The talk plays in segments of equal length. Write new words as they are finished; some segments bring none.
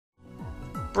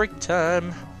break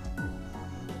time!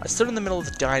 I stood in the middle of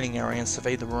the dining area and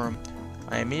surveyed the room.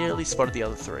 I immediately spotted the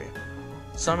other three.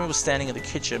 Sami was standing in the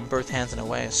kitchen, both hands in her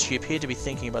waist. She appeared to be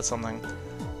thinking about something.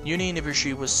 Uni and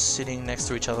Ibushi was sitting next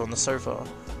to each other on the sofa.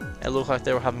 It looked like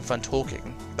they were having fun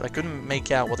talking, but I couldn't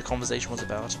make out what the conversation was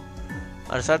about.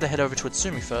 I decided to head over to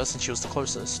Itsumi first, and she was the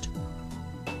closest.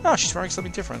 Oh, she's wearing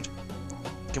something different.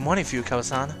 Good morning,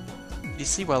 Fuyukawa-san. Did you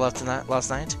sleep well last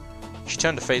night? She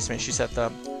turned to face me and she said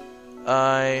that.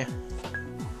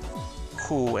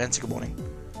 Cool, answer good morning.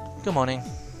 Good morning.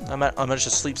 I managed to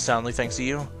sleep soundly thanks to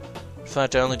you. In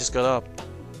fact, I only just got up.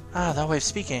 Ah, that way of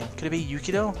speaking. Could it be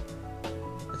Yukidoh?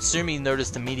 Itsumi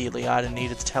noticed immediately I hadn't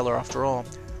needed to tell her after all.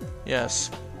 Yes.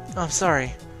 Oh, I'm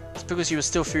sorry. It's because you were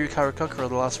still Fuyukawa Cocoro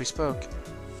the last we spoke.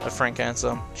 A frank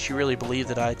answer. She really believed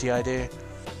that I had DID.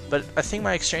 But I think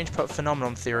my exchange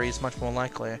phenomenon theory is much more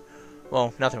likely.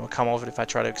 Well, nothing will come of it if I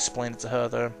try to explain it to her,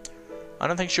 though. I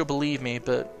don't think she'll believe me,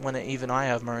 but when even I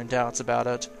have my own doubts about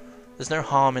it, there's no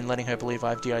harm in letting her believe I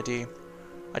have DID.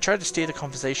 I tried to steer the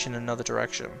conversation in another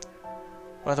direction.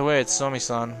 By the way, it's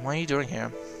Somi-san. What are you doing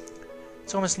here?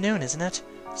 It's almost noon, isn't it?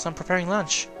 So I'm preparing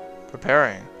lunch.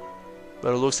 Preparing?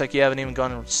 But it looks like you haven't even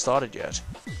gotten started yet.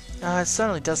 It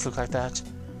certainly does look like that.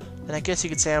 Then I guess you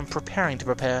could say I'm preparing to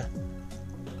prepare.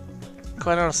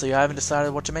 Quite honestly, I haven't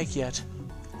decided what to make yet.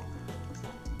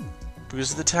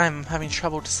 Because of the time, I'm having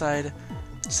trouble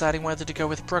deciding whether to go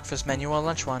with breakfast menu or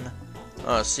lunch one.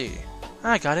 Oh, I see.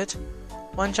 I got it.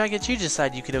 Why don't I get you to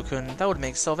decide, Yukidoh-kun? That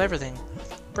would solve everything.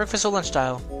 Breakfast or lunch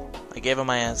style? I gave her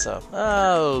my answer.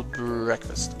 Oh,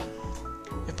 breakfast.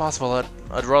 If possible,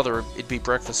 I'd rather it be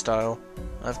breakfast style.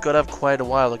 I've got up quite a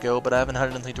while ago, but I haven't had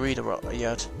anything to eat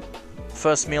yet.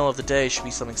 First meal of the day should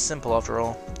be something simple after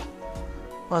all.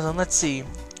 Well then, let's see.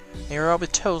 You're up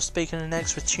with toast, bacon and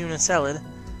eggs with tuna salad.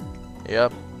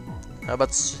 Yep. How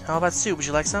about soup? Would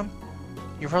you like some?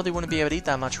 You probably wouldn't be able to eat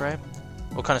that much, right?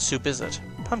 What kind of soup is it?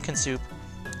 Pumpkin soup.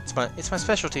 It's my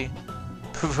specialty.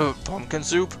 Pumpkin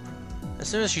soup? As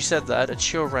soon as she said that, a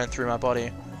chill ran through my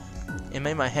body. It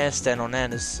made my hair stand on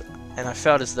end, and I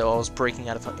felt as though I was breaking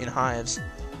out in hives.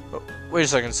 But wait a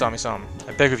second, Sami-san.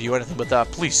 I beg of you, anything but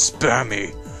that. Please spare me.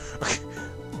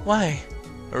 Why?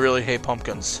 I really hate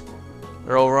pumpkins.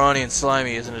 They're all runny and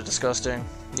slimy, isn't it disgusting?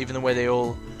 Even the way they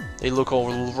look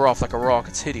all rough like a rock,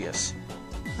 it's hideous.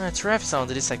 It's rare for someone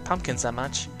to dislike pumpkins that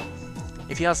much.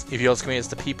 If you ask me, it's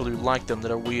the people who like them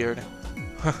that are weird.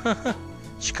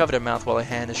 She covered her mouth while her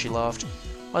hand as she laughed.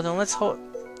 Well then, let's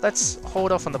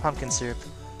hold off on the pumpkin soup.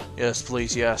 Yes,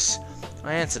 please, yes.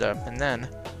 I answered her, and then...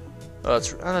 Oh,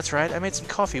 that's right, I made some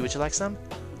coffee, would you like some?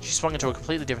 She swung into a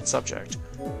completely different subject.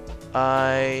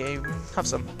 I have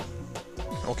some.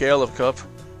 Okay, I'll have a cup.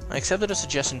 I accepted her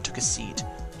suggestion and took a seat.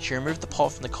 She removed the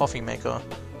pot from the coffee maker.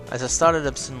 As I started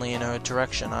absently in her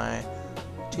direction,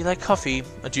 Do you like coffee?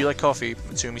 Do you like coffee,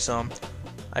 Itsumi-san?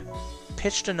 I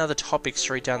pitched another topic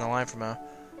straight down the line from her.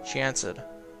 She answered,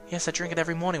 Yes, I drink it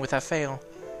every morning without fail.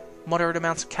 Moderate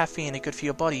amounts of caffeine are good for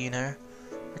your body, you know.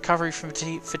 Recovery from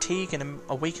fatigue and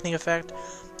awakening effect,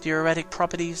 diuretic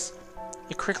properties.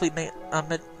 It quickly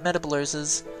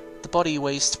metabolizes the body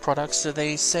waste products, so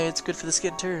they say it's good for the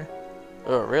skin too.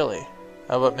 Oh, really?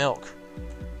 How about milk?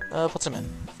 Put some in.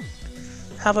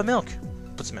 How about milk?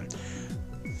 Put some in.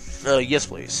 Yes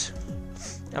please.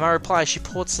 In my reply, she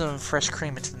poured some fresh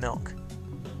cream into the milk.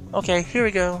 Okay, here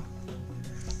we go.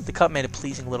 The cup made a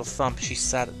pleasing little thump as she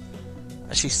set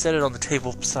it on the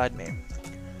table beside me.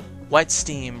 White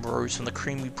steam rose from the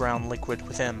creamy brown liquid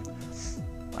within.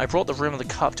 I brought the rim of the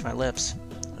cup to my lips.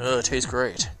 It tastes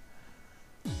great.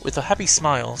 With a happy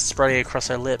smile spreading across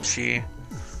her lips, she...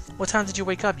 What time did you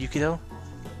wake up, Yukidoh?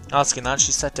 Asking that,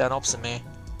 she sat down opposite me.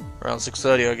 Around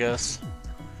 6:30, I guess.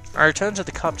 I returned to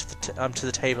the cup to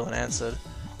the table and answered.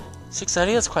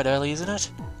 6:30? That's quite early, isn't it?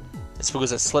 It's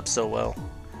because I slept so well.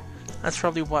 That's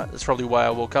probably why I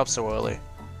woke up so early.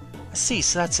 I see,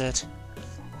 so that's it.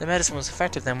 The medicine was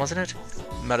effective then, wasn't it?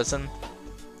 Medicine?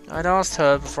 I'd asked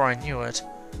her before I knew it.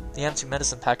 The empty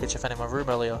medicine package I found in my room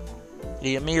earlier.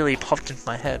 It immediately popped into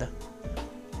my head.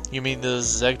 You mean the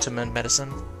Zegtamen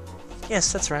medicine?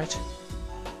 Yes, that's right.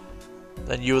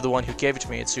 Then you were the one who gave it to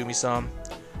me, Itsumi-san.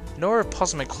 Nora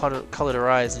puzzlement colored her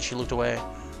eyes and she looked away.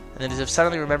 And then, as if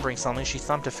suddenly remembering something, she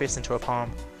thumped her fist into her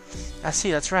palm. I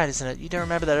see, that's right, isn't it? You don't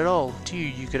remember that at all, do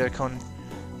you, Yukidoh-kun?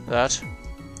 That?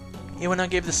 Yeah, when I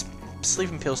gave the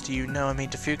sleeping pills to you, no, I mean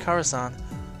to Fuyukawa-san.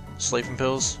 Sleeping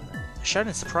pills? I shouted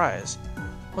in surprise.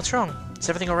 What's wrong? Is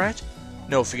everything alright?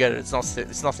 No, forget it,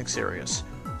 it's nothing serious.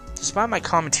 Despite my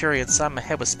commentary inside, my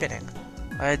head was spinning.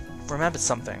 I had remembered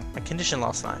something, my condition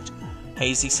last night.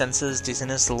 Hazy senses,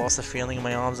 dizziness, the loss of feeling in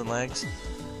my arms and legs.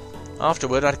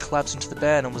 Afterward, I'd collapsed into the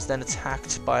bed and was then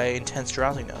attacked by intense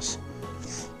drowsiness.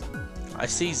 I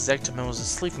see Zektamin was a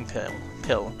sleeping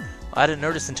pill. I hadn't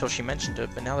noticed until she mentioned it,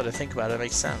 but now that I think about it, it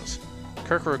makes sense.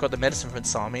 Cocoro got the medicine from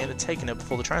Insomnia and had taken it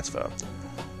before the transfer.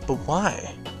 But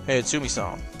why? Hey,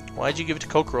 Tsumi-san, why'd you give it to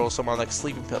Cocoro or someone like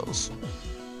sleeping pills?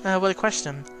 What a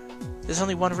question. There's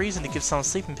only one reason to give someone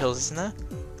sleeping pills, isn't there?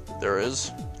 There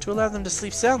is. To allow them to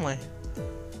sleep soundly.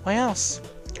 Why else?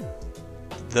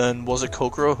 Then was it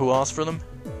Cocoro who asked for them?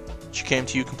 She came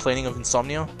to you complaining of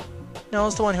insomnia? No, I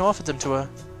was the one who offered them to her.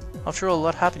 After all, a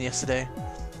lot happened yesterday.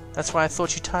 That's why I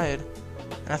thought you tired,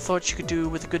 and I thought you could do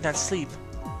with a good night's sleep.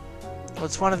 Well,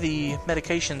 it's one of the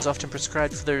medications often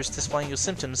prescribed for those displaying your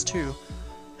symptoms, too.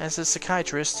 As a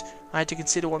psychiatrist, I had to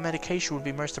consider what medication would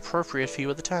be most appropriate for you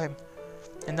at the time.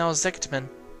 And that was Zektamin.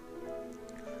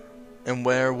 And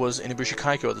where was Inabushi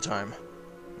Kaiko at the time?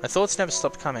 My thoughts never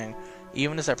stopped coming.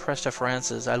 Even as I pressed her for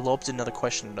answers, I lobbed another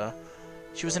question at her.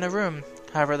 She was in her room.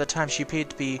 However, at the time she appeared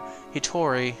to be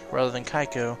Hitori rather than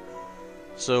Kaiko.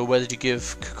 So where did you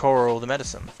give Cocoro the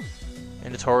medicine?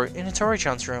 In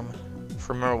Hitori-chan's room.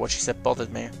 For remember what she said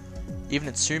bothered me.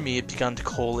 Even Itsumi had begun to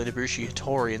call Inabushi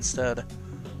Hitori instead.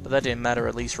 But that didn't matter,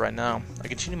 at least right now. I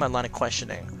continued my line of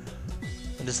questioning.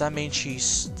 And does that mean she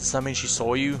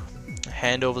saw you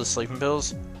hand over the sleeping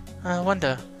pills? I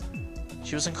wonder.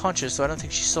 She was unconscious, so I don't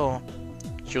think she saw.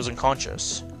 She was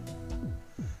unconscious.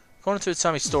 According to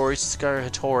Itsumi's story, Tsugaru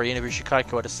Hitori, Inabushi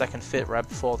Kaiko had a second fit right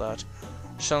before that.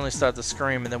 She suddenly started to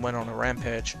scream and then went on a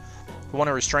rampage. The one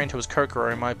who restrained her was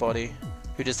Cocoro in my body,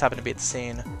 who just happened to be at the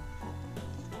scene.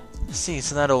 See,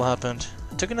 so that all happened.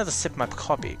 I took another sip of my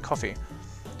coffee.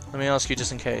 Let me ask you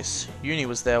just in case. Uni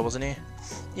was there, wasn't he?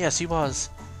 Yes, he was.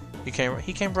 He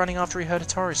came running after he heard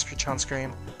Hitori-chan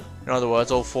scream. In other words,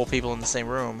 all four people in the same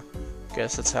room.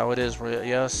 Guess that's how it is,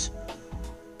 yes?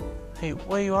 Hey,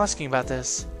 why are you asking about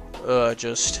this?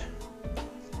 Just...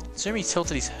 Tsumi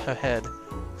tilted her head.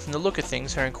 From the look of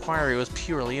things, her inquiry was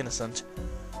purely innocent.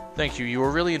 Thank you, you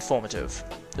were really informative.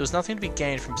 There was nothing to be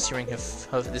gained from pursuing this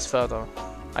further.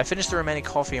 I finished the remaining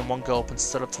coffee in one gulp and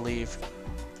stood up to leave.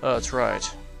 That's right.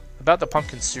 About the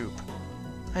pumpkin soup.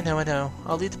 I know.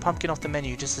 I'll leave the pumpkin off the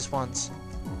menu just this once.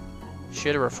 She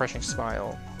had a refreshing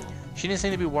smile. She didn't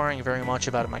seem to be worrying very much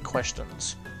about my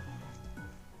questions.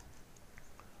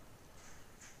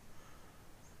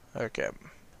 Okay.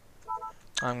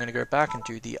 I'm gonna go back and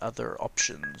do the other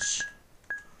options.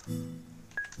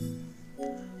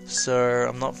 So,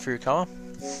 I'm not Fuyukawa.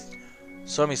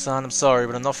 Somi-san, I'm sorry,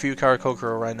 but I'm not Fuyukawa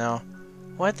Cocoro right now.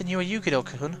 What? Then you are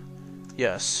Yukidoh-kun?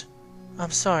 Yes.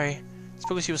 I'm sorry. It's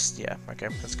because he was... Yeah, okay,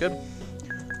 that's good.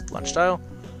 Lunch style?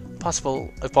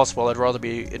 If possible, I'd rather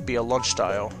it be a lunch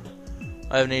style.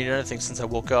 I haven't eaten anything since I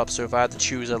woke up, so if I had to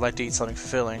choose, I'd like to eat something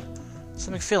filling.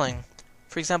 Something filling?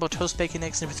 For example, toast, bacon,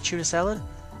 eggs, and with tuna salad?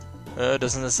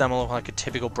 Doesn't this sound like a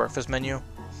typical breakfast menu?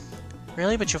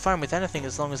 Really? But you're fine with anything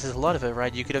as long as there's a lot of it,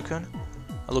 right, Yukidoh-kun?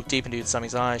 I looked deep into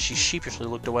Utsumi's eyes. She sheepishly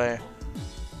looked away.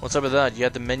 What's up with that? You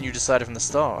had the menu decided from the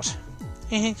start.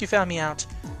 You found me out.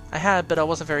 I had, but I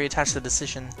wasn't very attached to the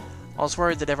decision. I was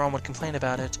worried that everyone would complain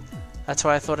about it. That's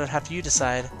why I thought I'd have you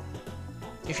decide.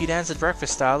 If you'd answered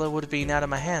breakfast style, it would have been out of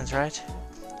my hands, right?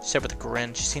 She said with a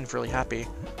grin. She seemed really happy.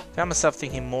 I found myself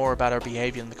thinking more about her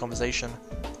behavior in the conversation.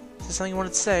 Is there something you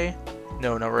wanted to say?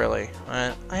 No, not really.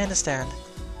 I understand.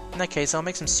 In that case, I'll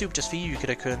make some soup just for you,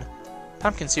 Yukidoh-kun.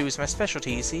 Pumpkin soup is my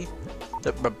specialty, you see.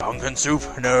 The pumpkin soup?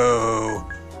 No.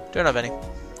 Don't have any.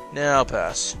 No, I'll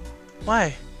pass.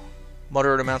 Why?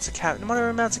 Moderate amounts of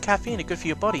caffeine are good for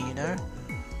your body, you know.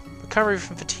 Recovery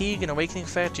from fatigue and awakening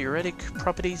effect, diuretic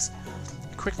properties.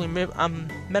 It quickly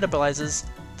metabolizes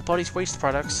the body's waste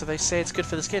products, so they say it's good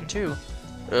for the skin too.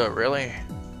 Really?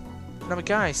 But I'm a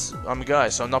guy, so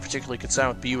I'm not particularly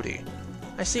concerned with beauty.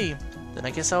 I see. Then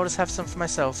I guess I'll just have some for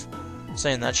myself.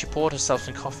 Saying that, she poured herself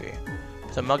some coffee.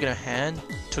 With a mug in her hand,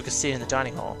 took a seat in the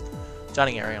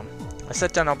dining area. I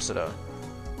sat down opposite her.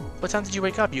 What time did you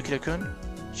wake up, Yukidoh-kun?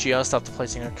 She asked after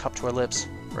placing her cup to her lips.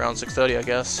 Around 6:30, I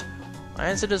guess. I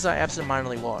answered as I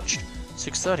absent-mindedly watched.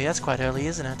 6:30, that's quite early,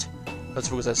 isn't it? That's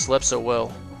because I slept so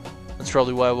well. That's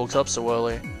probably why I woke up so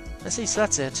early. I see, so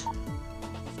that's it.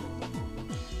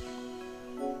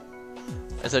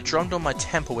 As I drummed on my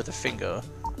temple with a finger,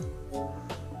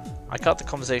 I cut the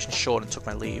conversation short and took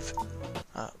my leave.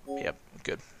 Yep,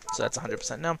 good. So that's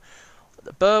 100% now.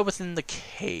 The bird within the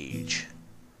cage.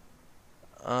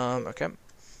 Okay.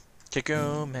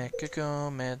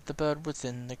 Kikome, the bird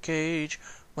within the cage.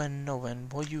 When, oh when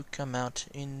will you come out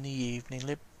in the evening,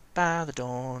 lit by the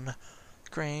dawn? The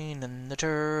crane and the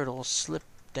turtle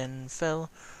slipped and fell.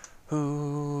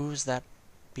 Who's that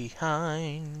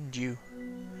behind you?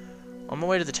 On my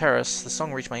way to the terrace, the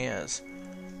song reached my ears.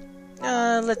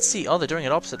 Let's see. Oh, they're doing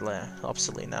it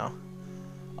oppositely now.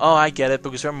 Oh, I get it,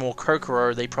 because remember,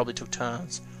 Cocoro, they probably took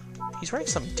turns. He's wearing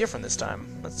something different this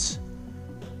time. That's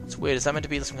weird. Is that meant to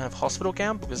be some kind of hospital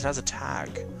gown? Because it has a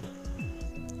tag.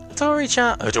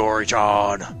 Hattori-chan!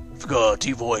 Hattori-chan! Forgot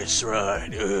your voice, right?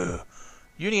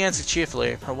 Uni answered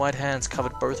cheerfully. Her white hands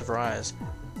covered both of her eyes.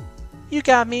 You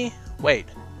got me. Wait.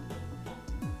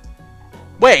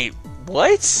 Wait,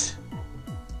 what?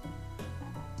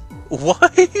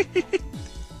 What?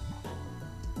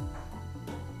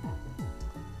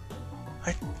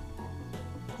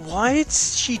 What?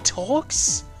 She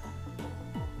talks?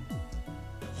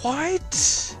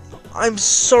 What? I'm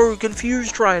so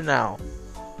confused right now.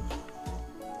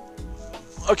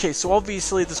 Okay, so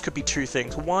obviously this could be two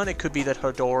things. One, it could be that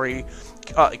Hattori...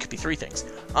 it could be three things.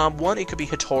 One, it could be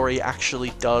Hattori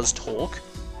actually does talk,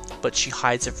 but she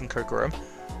hides it from Cocoro.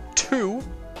 Two,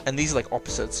 and these are like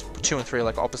opposites. 2 and 3 are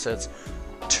like opposites.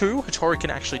 2, Hattori can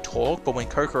actually talk, but when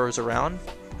Cocoro is around,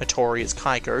 Hattori is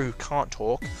Kaiko, who can't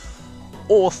talk.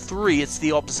 Or 3, it's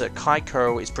the opposite.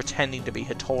 Kaiko is pretending to be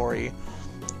Hattori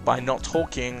by not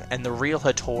talking, and the real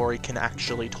Hattori can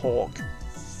actually talk.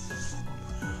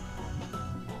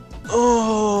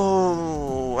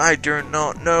 Oh, I do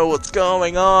not know what's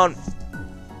going on.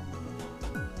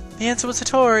 The answer was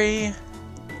Hattori.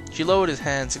 She lowered his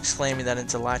hands, exclaiming that in a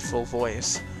delightful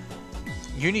voice.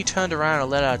 Uni turned around and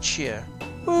let out a cheer.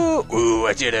 Ooh,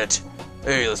 I did it.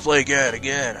 Hey, let's play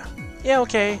again. Yeah,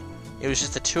 okay. It was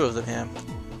just the two of them here.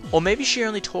 Or maybe she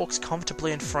only talks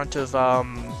comfortably in front of,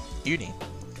 Uni.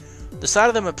 The sight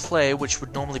of them at play, which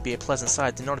would normally be a pleasant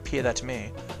sight, did not appear that to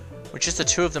me. With just the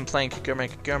two of them playing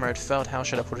Kagome, it felt, how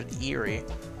should I put it, eerie.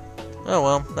 Oh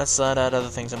well, that side I had other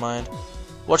things in mind.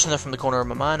 Watching them from the corner of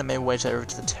my mind, I made my way over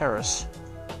to the terrace.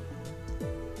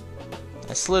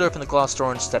 I slid open the glass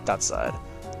door and stepped outside.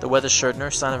 The weather showed no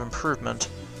sign of improvement.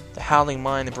 The howling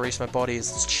mind embraced my body as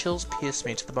its chills pierced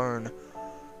me to the bone.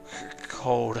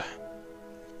 Cold.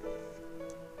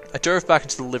 I dove back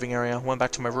into the living area, went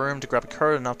back to my room to grab a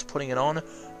coat, and after putting it on,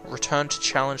 returned to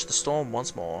challenge the storm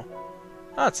once more.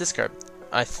 Ah, it's this coat.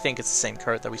 I think it's the same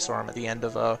coat that we saw him at the end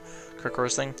of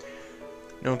Kokoro's thing.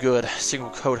 No good. Single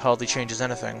coat hardly changes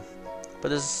anything. But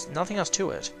there's nothing else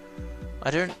to it.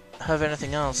 I don't have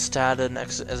anything else to add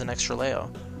as an extra layer.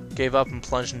 Gave up and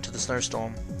plunged into the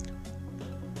snowstorm.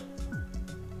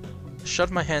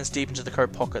 Shoved my hands deep into the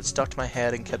coat pockets, ducked my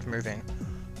head, and kept moving.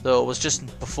 Though it was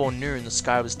just before noon, the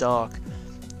sky was dark.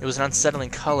 It was an unsettling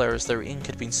color, as though ink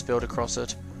had been spilled across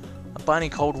it. A biting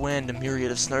cold wind, a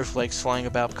myriad of snowflakes flying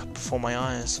about before my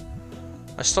eyes.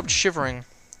 I stopped shivering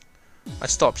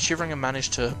and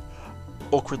managed to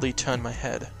awkwardly turn my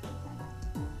head.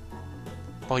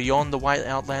 Beyond the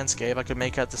white-out landscape, I could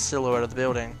make out the silhouette of the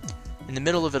building. In the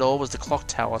middle of it all was the clock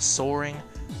tower, soaring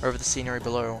over the scenery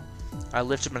below. I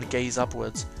lifted my gaze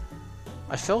upwards.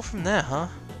 I fell from there, huh?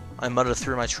 I muttered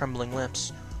through my trembling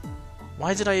lips.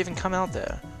 Why did I even come out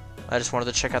there? I just wanted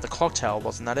to check out the clock tower,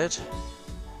 wasn't that it?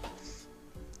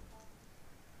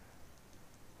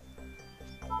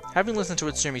 Having listened to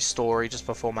Itsumi's story just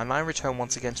before, my mind returned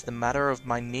once again to the matter of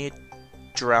my near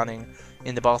drowning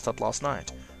in the bathtub last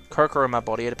night. Cocoro in my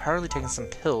body had apparently taken some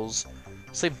pills,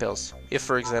 sleeping pills. If,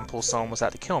 for example, someone was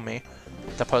out to kill me,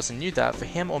 that person knew that, for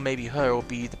him or maybe her would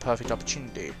be the perfect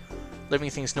opportunity. Living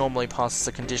things normally passes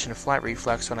a condition of flight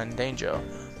reflex when I'm in danger,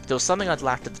 but there was something I'd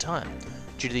lacked at the time.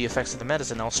 Due to the effects of the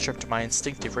medicine, I was stripped of my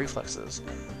instinctive reflexes.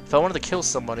 If I wanted to kill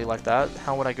somebody like that,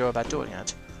 how would I go about doing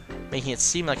it? Making it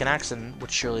seem like an accident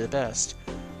was surely the best.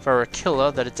 If I were a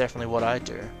killer, that is definitely what I'd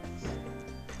do.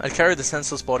 I'd carry the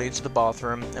senseless body into the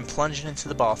bathroom and plunge it into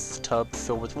the bathtub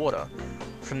filled with water.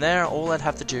 From there, all I'd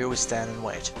have to do was stand and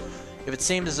wait. If it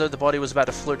seemed as though the body was about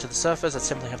to float to the surface, I'd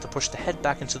simply have to push the head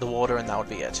back into the water and that would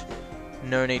be it.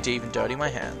 No need to even dirty my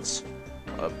hands.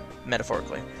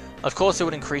 Metaphorically. Of course, it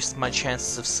would increase my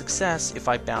chances of success if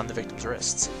I bound the victim's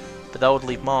wrists, but that would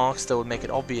leave marks that would make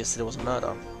it obvious that it was a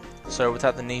murder. So,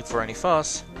 without the need for any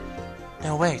fuss...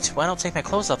 No, wait, why not take my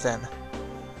clothes off then?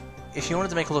 If you wanted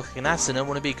to make it look like an accident,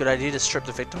 wouldn't it be a good idea to strip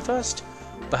the victim first?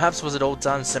 Perhaps was it all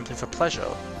done simply for pleasure?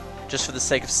 Just for the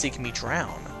sake of seeking me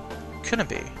drown? Couldn't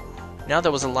be. Now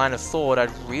there was a line of thought I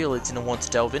really didn't want to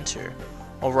delve into.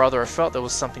 Or rather, I felt there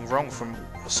was something wrong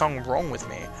with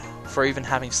me for even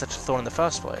having such a thought in the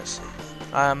first place.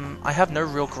 I have no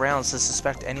real grounds to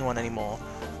suspect anyone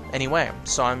anyway,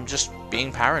 so I'm just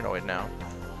being paranoid now.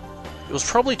 It was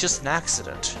probably just an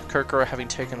accident. Cocoro, having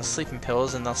taken the sleeping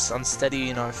pills and thus unsteady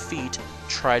in her feet,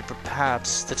 tried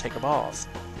perhaps to take a bath.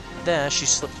 There, she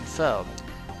slipped and fell,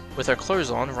 with her clothes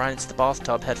on, right into the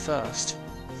bathtub head first.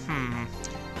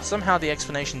 Somehow the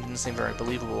explanation didn't seem very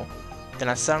believable. Then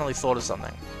I suddenly thought of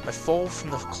something. My fall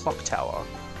from the clock tower.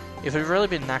 If it had really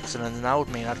been an accident, then that would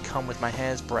mean I'd come with my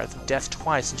hair's breadth of death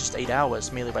twice in just 8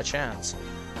 hours, merely by chance.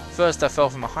 First, I fell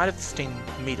from a height of 15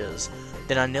 meters.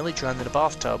 Then I nearly drowned in a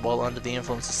bathtub while under the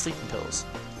influence of sleeping pills.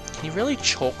 Can you really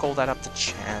chalk all that up to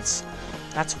chance?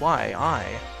 That's why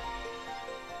I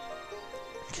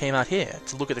came out here,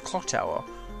 to look at the clock tower.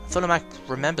 I thought I might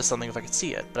remember something if I could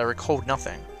see it, but I recalled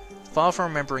nothing. Far from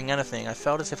remembering anything, I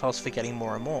felt as if I was forgetting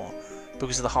more and more.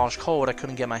 Because of the harsh cold, I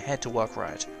couldn't get my head to work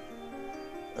right.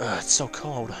 It's so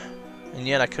cold. And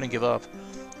yet I couldn't give up.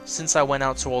 Since I went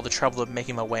out to all the trouble of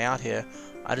making my way out here,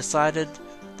 I decided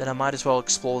that I might as well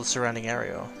explore the surrounding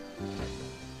area.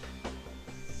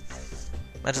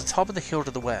 At the top of the hill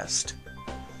to the west,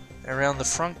 around the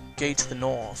front gate to the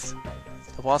north,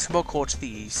 the basketball court to the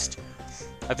east,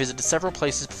 I visited several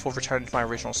places before returning to my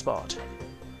original spot.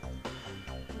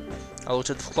 I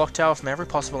looked at the clock tower from every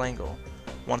possible angle.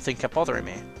 One thing kept bothering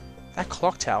me. That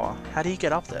clock tower, how do you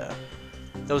get up there?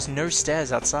 There was no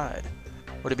stairs outside.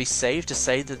 Would it be safe to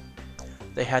say that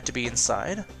they had to be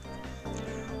inside?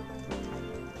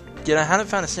 Yet I hadn't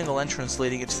found a single entrance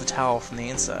leading into the tower from the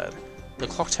inside. The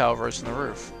clock tower rose from the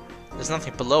roof. There's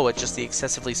nothing below it, just the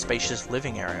excessively spacious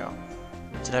living area.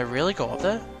 Did I really go up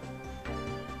there?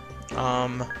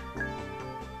 I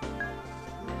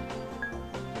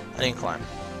didn't climb.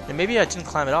 And maybe I didn't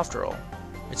climb it after all.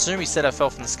 Mitsumi said I fell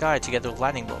from the sky together with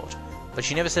lightning bolt, but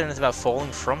she never said anything about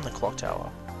falling from the clock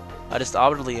tower. I just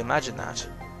ardently imagined that.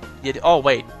 Yet, oh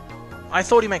wait, I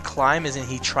thought he meant climb as in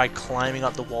he tried climbing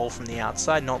up the wall from the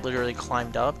outside, not literally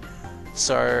climbed up.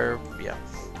 So, yeah.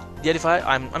 Yet if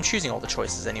I'm choosing all the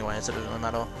choices anyway, so it doesn't really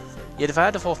matter. Yet if I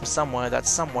had to fall from somewhere, that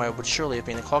somewhere would surely have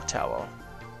been the clock tower.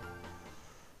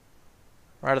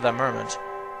 Right at that moment,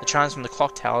 the chimes from the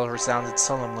clock tower resounded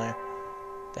solemnly.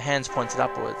 The hands pointed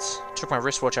upwards. I took my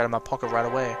wristwatch out of my pocket right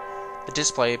away. The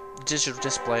digital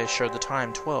display showed the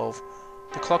time, 12.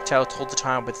 The clock tower told the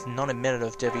time with not a minute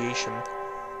of deviation.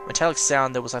 A metallic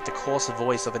sound that was like the coarse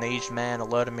voice of an aged man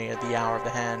alerted me at the hour of the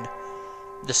hand.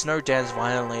 The snow danced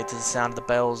violently to the sound of the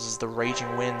bells as the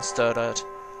raging wind stirred it,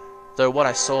 though what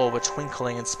I saw were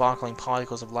twinkling and sparkling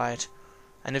particles of light,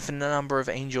 an infinite number of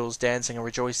angels dancing and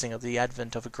rejoicing at the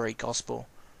advent of a great gospel.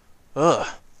 Ugh!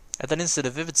 At that instant, a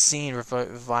vivid scene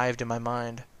revived in my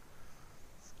mind.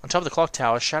 On top of the clock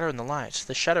tower, a shadow in the light.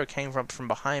 The shadow came from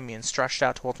behind me and stretched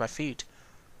out towards my feet.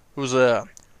 Who's there?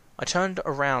 I turned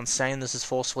around, saying this as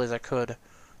forcefully as I could.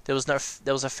 There was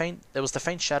the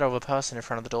faint shadow of a person in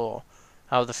front of the door.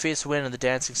 However, the fierce wind and the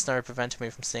dancing snow prevented me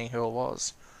from seeing who it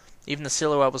was. Even the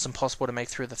silhouette was impossible to make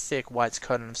through the thick, white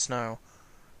curtain of snow.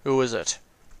 Who is it?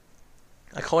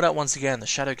 I called out once again. The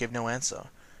shadow gave no answer.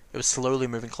 It was slowly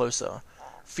moving closer.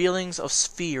 Feelings of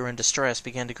fear and distress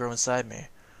began to grow inside me.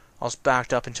 I was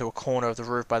backed up into a corner of the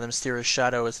roof by the mysterious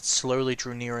shadow as it slowly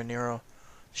drew nearer and nearer.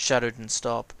 The shadow didn't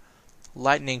stop.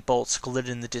 Lightning bolts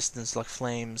glittered in the distance like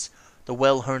flames. The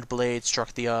well-honed blade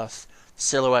struck the earth. The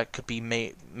silhouette could be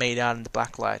made out in the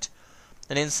black light.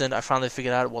 In an instant, I finally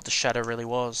figured out what the shadow really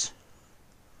was.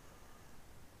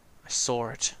 I saw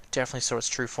it. Definitely saw its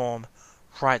true form.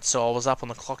 Right, so I was up on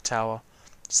the clock tower.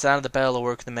 The sound of the bell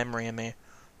awoke the memory in me.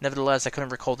 Nevertheless, I couldn't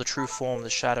recall the true form of the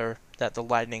shadow that the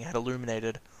lightning had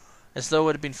illuminated. As though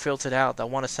it had been filtered out, that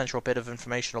one essential bit of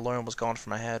information alone was gone from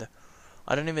my head.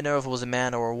 I don't even know if it was a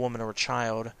man or a woman or a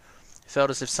child. It felt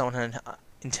as if someone had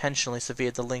intentionally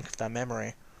severed the link of that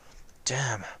memory.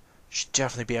 Damn, I should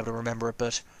definitely be able to remember it,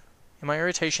 but... In my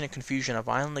irritation and confusion, I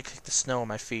violently kicked the snow on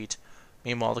my feet.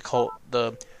 Meanwhile,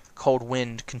 the cold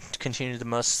wind continued to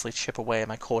mercilessly chip away at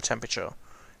my core temperature.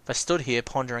 If I stood here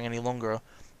pondering any longer,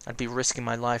 I'd be risking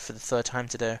my life for the third time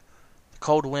today. The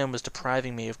cold wind was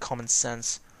depriving me of common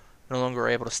sense. No longer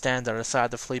able to stand there, I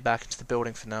decided to flee back into the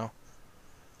building for now.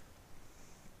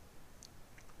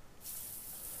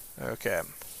 Okay.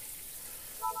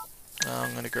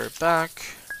 I'm gonna go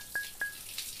back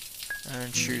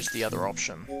and choose the other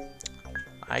option.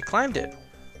 I climbed it.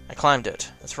 I climbed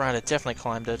it. That's right, I definitely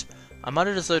climbed it. I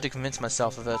muttered as though to convince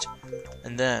myself of it.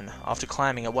 And then, after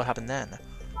climbing it, what happened then?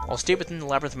 While still within the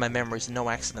labyrinth of my memories and no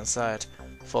accident in sight,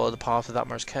 I followed the path with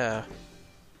utmost care.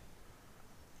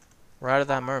 Right at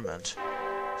that moment,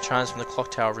 the chimes from the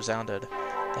clock tower resounded.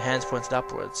 The hands pointed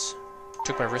upwards. I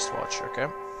took my wristwatch, okay?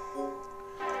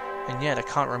 And yet, I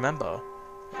can't remember.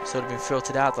 So it had been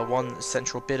filtered out, the one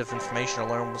essential bit of information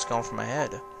alone was gone from my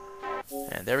head.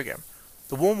 And there we go.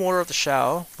 The warm water of the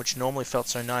shower, which normally felt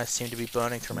so nice, seemed to be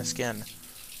burning through my skin.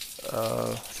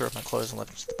 Threw up my clothes and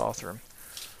left into the bathroom.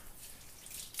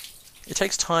 It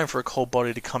takes time for a cold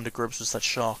body to come to grips with such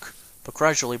shock, but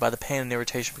gradually, by the pain and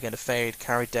irritation began to fade,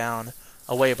 carried down,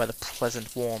 Away by the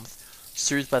pleasant warmth,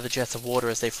 soothed by the jets of water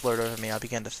as they flowed over me, I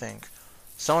began to think.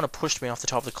 Someone had pushed me off the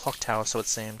top of the clock tower, so it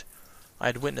seemed. I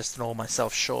had witnessed it all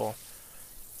myself, sure.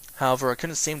 However, I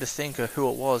couldn't seem to think of who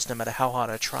it was, no matter how hard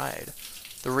I tried.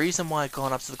 The reason why I'd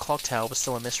gone up to the clock tower was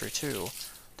still a mystery, too.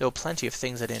 There were plenty of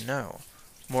things I didn't know.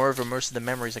 Moreover, most of the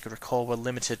memories I could recall were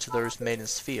limited to those made in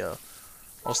SPHIA.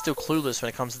 I was still clueless when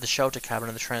it comes to the shelter cabin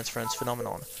and the transference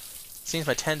phenomenon. It seems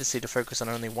my tendency to focus on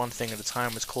only one thing at a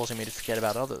time was causing me to forget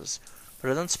about others,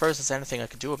 but I don't suppose there's anything I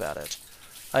could do about it.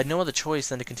 I had no other choice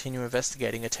than to continue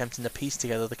investigating, attempting to piece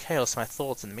together the chaos of my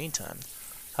thoughts in the meantime.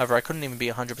 However, I couldn't even be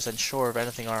 100% sure of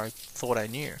anything I thought I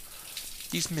knew.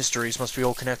 These mysteries must be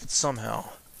all connected somehow.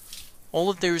 All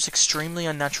of those extremely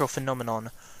unnatural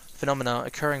phenomena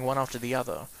occurring one after the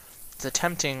other. It's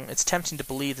tempting to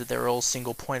believe that they're all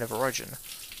single point of origin.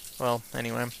 Well,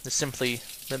 anyway, this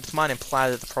might imply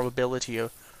that the probability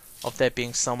of there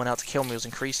being someone out to kill me was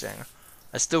increasing.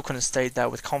 I still couldn't state that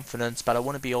with confidence, but I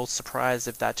wouldn't be all surprised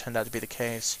if that turned out to be the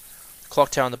case. The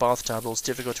clock tower and the bathtub, it was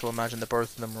difficult to imagine that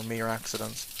both of them were mere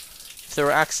accidents. If there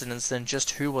were accidents, then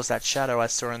just who was that shadow I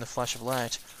saw in the flash of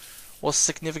light? What's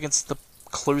the significance of the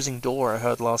closing door I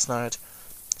heard last night?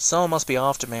 Someone must be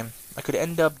after me. I could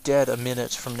end up dead a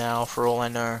minute from now, for all I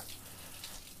know.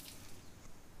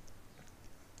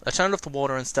 I turned off the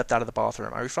water and stepped out of the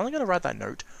bathroom. Are we finally going to write that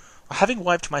note? Having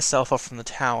wiped myself off from the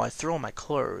towel, I threw on my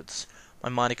clothes. My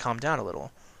mind had calmed down a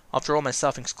little. After all,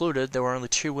 myself excluded, there were only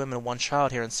 2 women and 1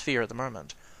 child here in SPHIA at the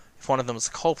moment. If one of them was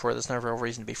the culprit, there's no real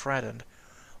reason to be frightened.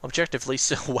 Objectively,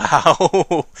 so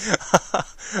wow!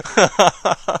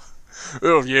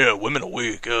 Oh yeah, women are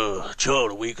weak.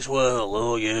 Child are weak as well.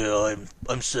 Oh yeah,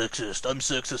 I'm sexist. I'm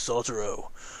sexist, Satoru.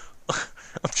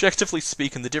 Objectively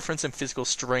speaking, the difference in physical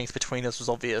strength between us was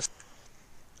obvious.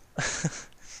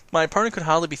 My opponent could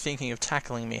hardly be thinking of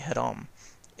tackling me head-on.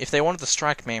 If they wanted to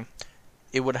strike me,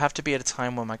 it would have to be at a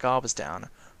time when my guard was down.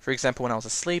 For example, when I was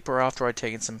asleep or after I'd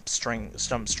taken some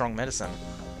strong medicine.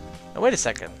 Now wait a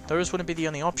second, those wouldn't be the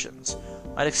only options.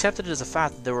 I'd accepted it as a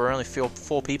fact that there were only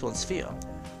 4 people in SPHIA,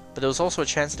 but there was also a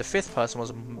chance that a 5th person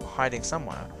was hiding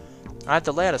somewhere. I had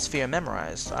the layout of SPHIA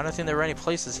memorized. I don't think there were any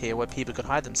places here where people could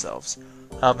hide themselves.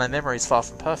 However, my memory is far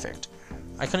from perfect.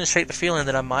 I couldn't shake the feeling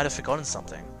that I might have forgotten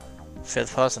something.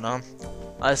 5th person, huh?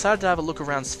 I decided to have a look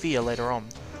around SPHIA later on.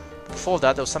 Before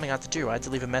that, there was something I had to do. I had to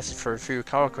leave a message for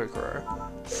Fuyukawa Cocoro.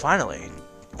 Finally!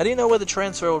 I didn't know where the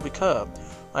transfer would occur.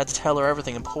 I had to tell her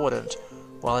everything important,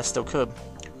 while I still could.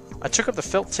 I took up the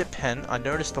felt-tip pen I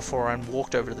noticed before and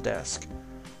walked over to the desk.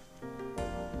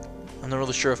 I'm not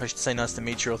really sure if I should say nice to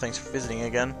meet you or thanks for visiting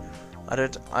again.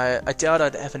 I doubt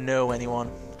I'd ever know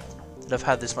anyone that I've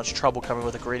had this much trouble coming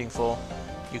with a greeting for.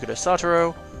 Yukidoh,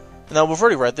 Satoru. Now, we've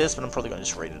already read this, but I'm probably going to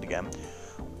just read it again.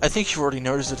 I think you've already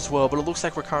noticed it as well, but it looks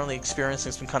like we're currently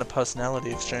experiencing some kind of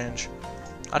personality exchange.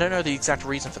 I don't know the exact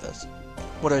reason for this.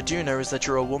 What I do know is that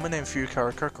you're a woman named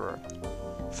Fuyukawa Cocoro.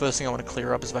 First thing I want to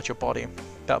clear up is about your body.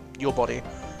 About your body.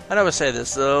 I never say this,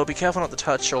 so be careful not to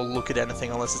touch or look at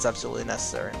anything unless it's absolutely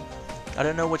necessary. I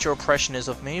don't know what your impression is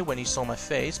of me when you saw my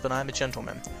face, but I'm a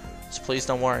gentleman, so please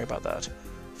don't worry about that.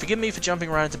 Forgive me for jumping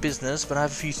right into business, but I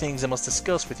have a few things I must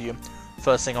discuss with you.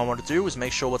 First thing I want to do is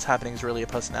make sure what's happening is really a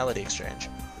personality exchange.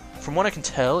 From what I can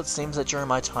tell, it seems that during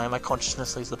my time my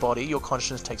consciousness leaves the body, your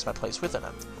consciousness takes my place within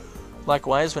it.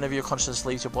 Likewise, whenever your consciousness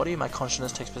leaves your body, my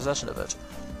consciousness takes possession of it.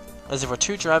 As if we're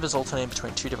 2 drivers alternating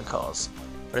between 2 different cars.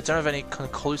 But I don't have any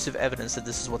conclusive evidence that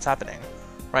this is what's happening.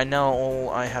 Right now,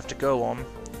 all I have to go on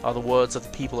are the words of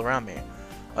the people around me.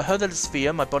 I heard that at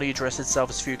SPHIA, my body addressed itself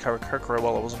as Fuyukawa Cocoro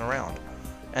while I wasn't around.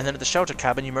 And then at the shelter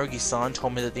cabin, Yumogi-san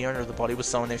told me that the owner of the body was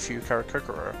someone named Fuyukawa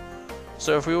Cocoro.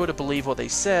 So if we were to believe what they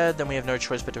said, then we have no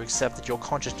choice but to accept that your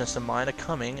consciousness and mine are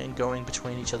coming and going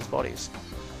between each other's bodies.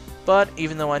 But,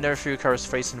 even though I know Fuyukawa's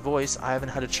face and voice, I haven't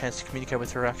had a chance to communicate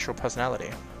with her actual personality.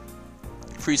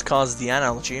 For use cars as the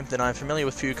analogy, then I am familiar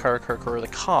with Fuyukawa Cocoro the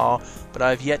car, but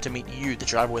I have yet to meet you, the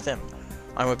driver, with him.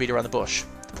 I won't beat around the bush.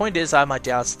 The point is, I have my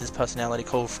doubts that this personality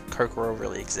called Cocoro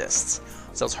really exists,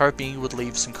 so I was hoping you would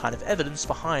leave some kind of evidence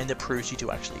behind that proves you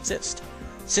do actually exist.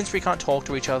 Since we can't talk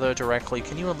to each other directly,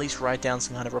 can you at least write down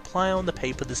some kind of reply on the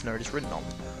paper this note is written on?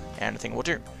 Anything will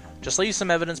do. Just leave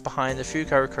some evidence behind the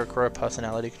Fuyukawa Cocoro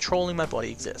personality controlling my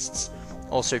body exists.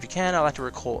 Also, if you can, I'd like to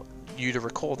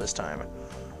recall this time.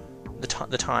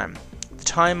 The time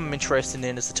I'm interested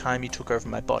in is the time you took over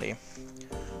my body.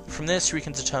 From this, we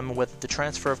can determine whether the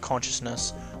transfer of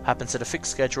consciousness happens at a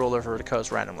fixed schedule or if it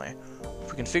occurs randomly.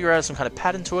 If we can figure out some kind of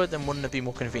pattern to it, then wouldn't it be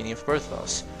more convenient for both of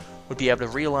us? We'd be able to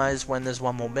realize when there's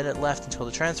 1 more minute left until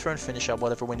the transfer and finish up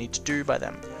whatever we need to do by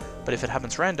then. But if it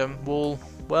happens random, we'll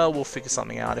figure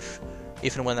something out. If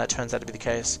even when that turns out to be the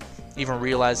case. Even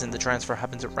realizing the transfer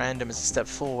happens at random is a step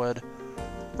forward.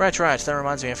 Right, that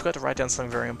reminds me, I forgot to write down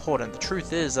something very important. The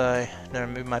truth is, no,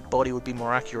 maybe my body would be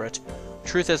more accurate. The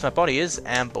truth is, my body is,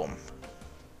 and boom.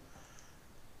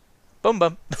 Boom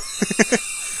bum.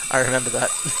 I remember that.